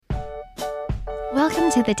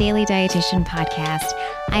Welcome to the Daily Dietitian Podcast.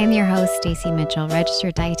 I am your host, Stacey Mitchell,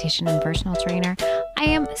 registered dietitian and personal trainer. I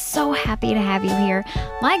am so happy to have you here.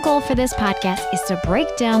 My goal for this podcast is to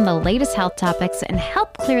break down the latest health topics and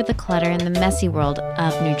help clear the clutter in the messy world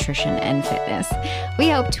of nutrition and fitness. We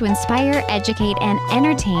hope to inspire, educate, and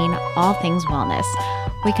entertain all things wellness.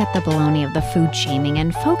 We cut the baloney of the food shaming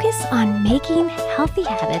and focus on making healthy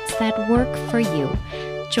habits that work for you.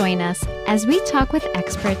 Join us as we talk with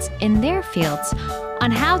experts in their fields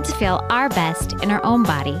on how to feel our best in our own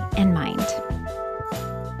body and mind.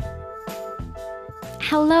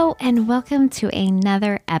 Hello and welcome to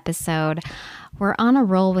another episode. We're on a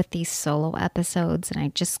roll with these solo episodes and I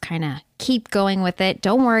just kind of keep going with it.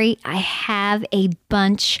 Don't worry, I have a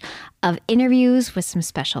bunch of interviews with some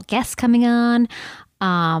special guests coming on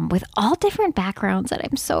with all different backgrounds that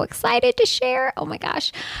I'm so excited to share. Oh my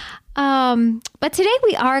gosh. But today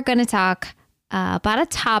we are going to talk about a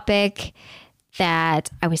topic that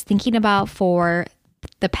I was thinking about for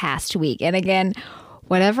the past week. And again,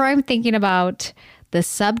 whatever I'm thinking about, the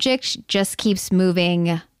subject just keeps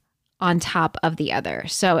moving on top of the other.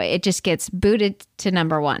 So it just gets booted to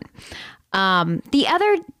number one. The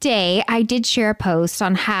other day, I did share a post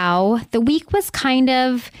on how the week was kind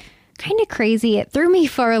of crazy. It threw me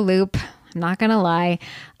for a loop. I'm not going to lie.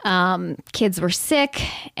 Kids were sick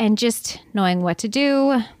and just knowing what to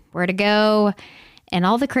do, where to go, and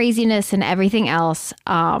all the craziness and everything else.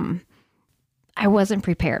 I wasn't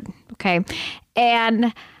prepared. Okay.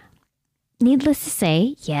 And needless to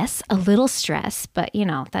say, yes, a little stress, but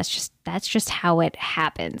that's just how it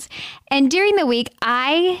happens. And during the week,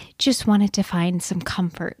 I just wanted to find some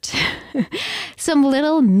comfort, some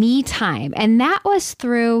little me time. And that was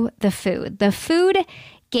through the food. The food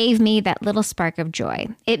gave me that little spark of joy.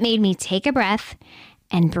 It made me take a breath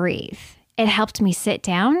and breathe. It helped me sit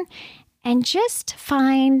down and just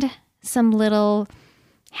find some little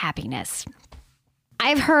happiness.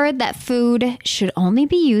 I've heard that food should only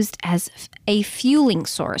be used as a fueling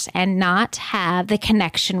source and not have the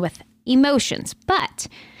connection with emotions. But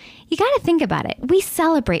you got to think about it. We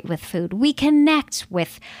celebrate with food. We connect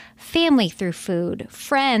with family through food,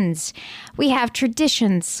 friends. We have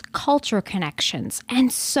traditions, cultural connections,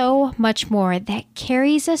 and so much more that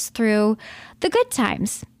carries us through the good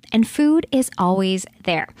times. And food is always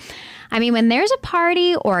there. I mean, when there's a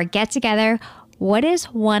party or a get-together, what is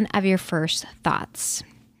one of your first thoughts?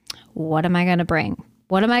 What am I going to bring?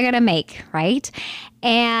 What am I going to make, right?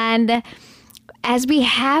 And as we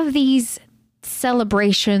have these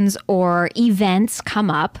celebrations or events come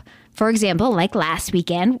up, for example, like last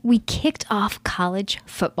weekend, we kicked off college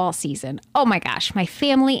football season. Oh my gosh, my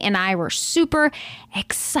family and I were super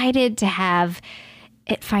excited to have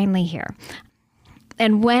it finally here.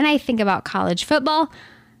 And when I think about college football,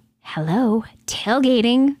 hello,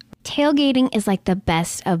 tailgating. Tailgating is like the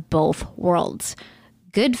best of both worlds.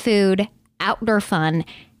 Good food, outdoor fun,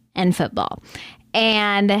 and football.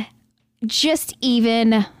 And just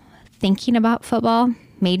even thinking about football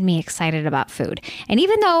made me excited about food. And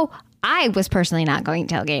even though I was personally not going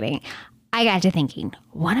tailgating, I got to thinking,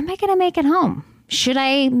 what am I going to make at home? Should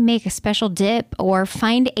I make a special dip or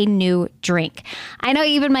find a new drink? I know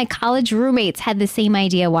even my college roommates had the same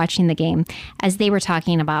idea watching the game as they were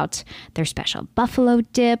talking about their special buffalo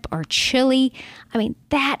dip or chili. I mean,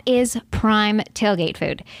 that is prime tailgate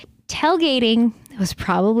food. Tailgating was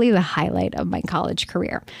probably the highlight of my college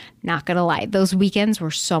career. Not gonna lie, those weekends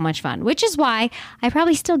were so much fun, which is why I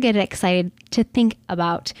probably still get excited to think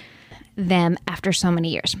about them after so many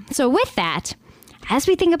years. So with that, as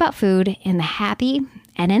we think about food in the happy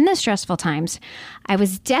and in the stressful times, I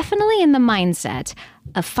was definitely in the mindset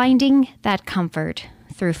of finding that comfort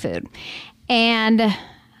through food. And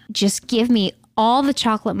just give me all the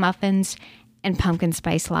chocolate muffins and pumpkin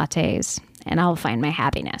spice lattes, and I'll find my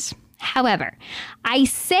happiness. However, I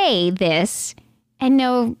say this and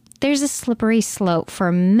know there's a slippery slope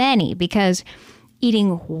for many because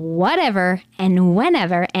eating whatever and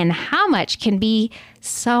whenever and how much can be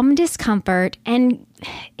some discomfort, and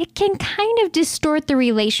it can kind of distort the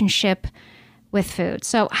relationship with food.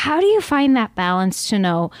 So how do you find that balance to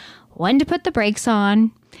know when to put the brakes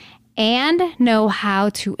on and know how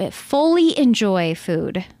to fully enjoy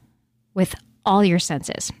food with all your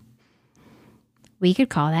senses? We could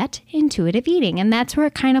call that intuitive eating, and that's where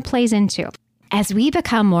it kind of plays into. As we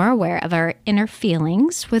become more aware of our inner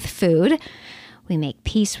feelings with food, we make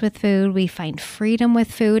peace with food, we find freedom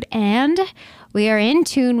with food, and we are in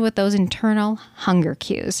tune with those internal hunger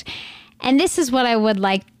cues. And this is what I would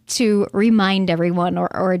like to remind everyone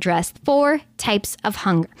or address 4 types of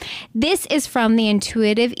hunger. This is from the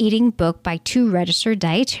Intuitive Eating book by 2 registered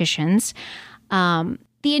dietitians.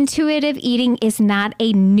 The intuitive eating is not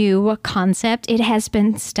a new concept. It has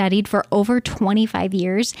been studied for over 25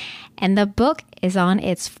 years, and the book is on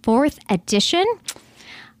its 4th edition.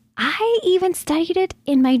 I even studied it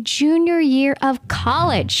in my junior year of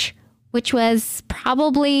college, which was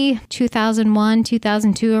probably 2001,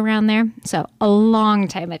 2002, around there. So a long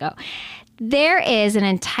time ago. There is an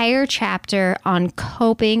entire chapter on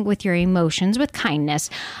coping with your emotions with kindness,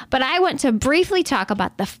 but I want to briefly talk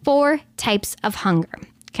about the 4 types of hunger.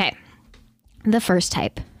 Okay, the first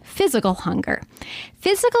type, physical hunger.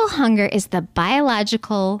 Physical hunger is the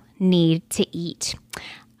biological need to eat.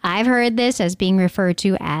 I've heard this as being referred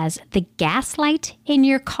to as the gas light in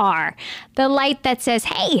your car, the light that says,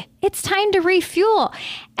 hey, it's time to refuel.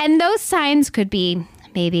 And those signs could be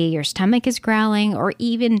maybe your stomach is growling, or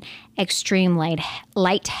even extreme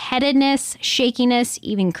lightheadedness, shakiness,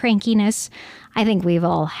 even crankiness. I think we've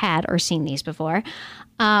all had or seen these before.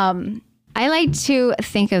 I like to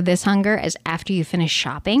think of this hunger as after you finish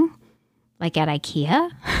shopping, like at IKEA.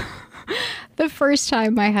 The first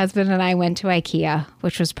time my husband and I went to IKEA,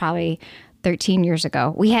 which was probably 13 years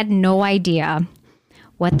ago, we had no idea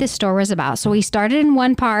what this store was about. So we started in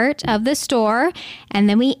one part of the store, and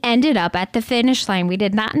then we ended up at the finish line. We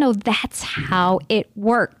did not know that's how it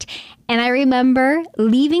worked. And I remember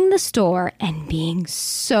leaving the store and being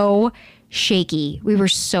so shaky. We were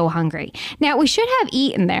so hungry. Now, we should have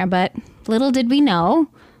eaten there, but little did we know.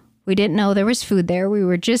 We didn't know there was food there. We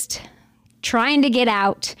were just trying to get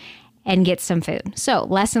out and get some food. So,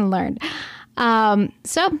 lesson learned.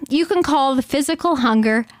 So you can call the physical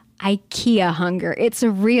hunger IKEA hunger. It's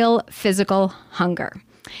a real physical hunger.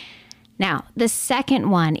 Now, the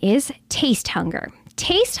second one is taste hunger.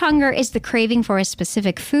 Taste hunger is the craving for a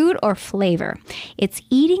specific food or flavor. It's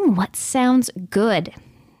eating what sounds good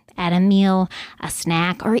at a meal, a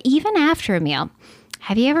snack, or even after a meal.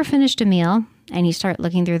 Have you ever finished a meal and you start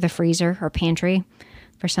looking through the freezer or pantry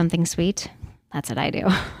for something sweet? That's what I do.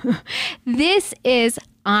 This is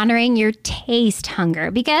honoring your taste hunger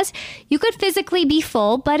because you could physically be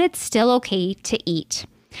full, but it's still okay to eat.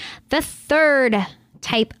 The third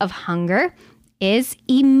type of hunger is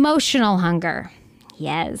emotional hunger.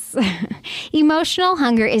 Yes. Emotional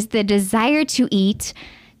hunger is the desire to eat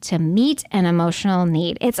to meet an emotional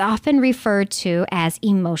need. It's often referred to as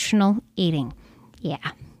emotional eating.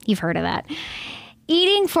 Yeah, you've heard of that.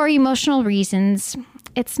 Eating for emotional reasons,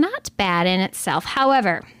 it's not bad in itself.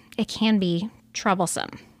 However, it can be troublesome.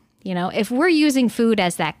 You know, if we're using food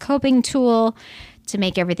as that coping tool to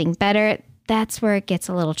make everything better, that's where it gets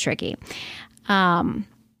a little tricky.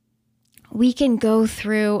 We can go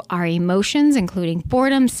through our emotions, including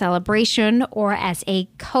boredom, celebration, or as a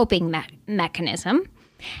coping mechanism.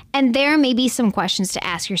 And there may be some questions to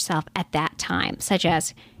ask yourself at that time, such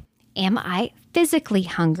as, am I physically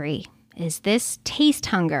hungry? Is this taste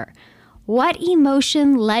hunger? What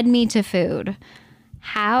emotion led me to food?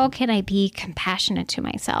 How can I be compassionate to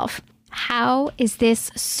myself? How is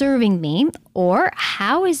this serving me? Or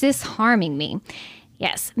how is this harming me?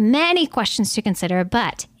 Yes, many questions to consider,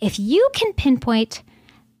 but if you can pinpoint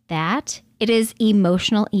that it is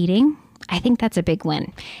emotional eating, I think that's a big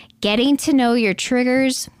win. Getting to know your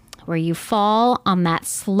triggers, where you fall on that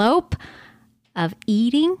slope of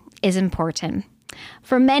eating, is important.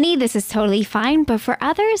 For many, this is totally fine, but for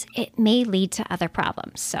others, it may lead to other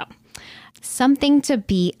problems. So, something to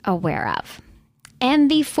be aware of. And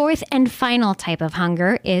the fourth and final type of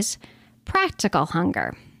hunger is practical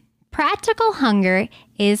hunger. Practical hunger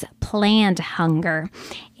is planned hunger.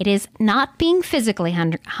 It is not being physically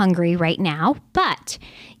hungry right now, but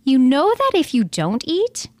you know that if you don't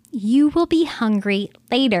eat, you will be hungry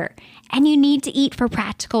later, and you need to eat for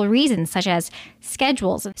practical reasons such as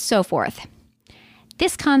schedules and so forth.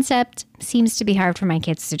 This concept seems to be hard for my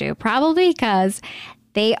kids to do, probably because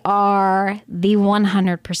they are the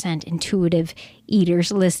 100% intuitive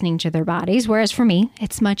eaters listening to their bodies, whereas for me,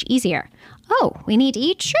 it's much easier. Oh, we need to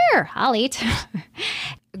eat? Sure, I'll eat.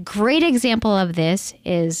 A great example of this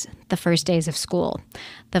is the first days of school.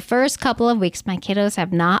 The first couple of weeks, my kiddos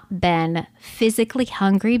have not been physically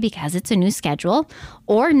hungry because it's a new schedule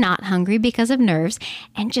or not hungry because of nerves.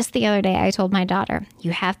 And just the other day, I told my daughter,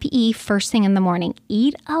 you have PE first thing in the morning.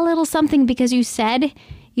 Eat a little something because you said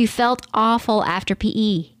you felt awful after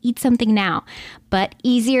PE. Eat something now. But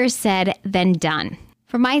easier said than done.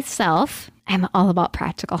 For myself, I'm all about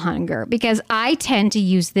practical hunger because I tend to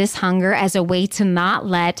use this hunger as a way to not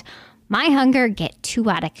let my hunger get too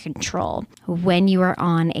out of control when you are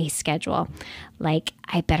on a schedule. Like,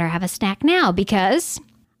 I better have a snack now because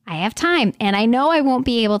I have time and I know I won't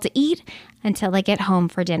be able to eat until I get home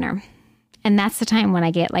for dinner. And that's the time when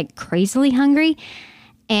I get like crazily hungry.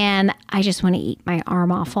 and I just want to eat my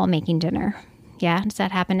arm off while making dinner. Yeah, does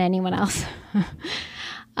that happen to anyone else?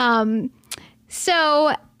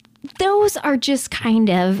 So those are just kind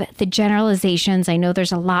of the generalizations. I know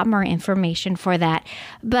there's a lot more information for that.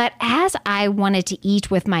 But as I wanted to eat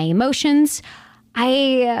with my emotions,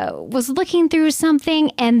 I was looking through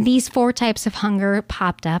something and these 4 types of hunger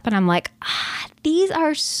popped up. And I'm like, these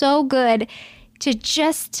are so good to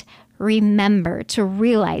just remember, to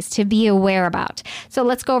realize, to be aware about. So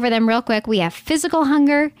let's go over them real quick. We have physical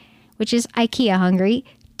hunger, which is IKEA hungry,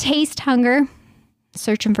 taste hunger,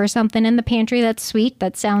 searching for something in the pantry that's sweet,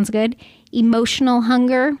 that sounds good, emotional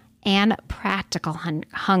hunger, and practical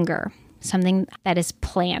hunger, something that is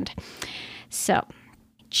planned. So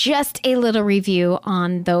just a little review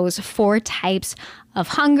on those 4 types of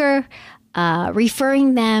hunger,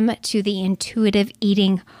 referring them to the Intuitive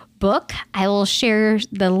Eating book. I will share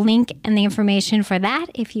the link and the information for that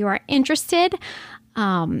if you are interested.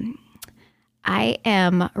 I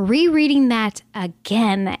am rereading that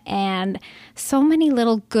again, and so many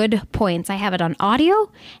little good points. I have it on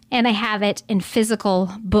audio and I have it in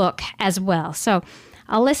physical book as well. So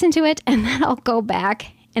I'll listen to it and then I'll go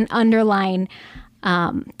back and underline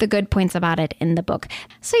the good points about it in the book.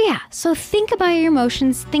 So think about your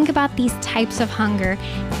emotions, think about these types of hunger,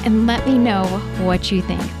 and let me know what you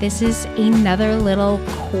think. This is another little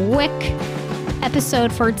quick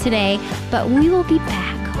episode for today, but we will be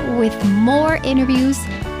back with more interviews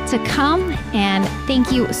to come. And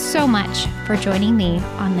thank you so much for joining me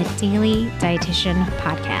on the Daily Dietitian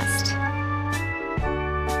Podcast.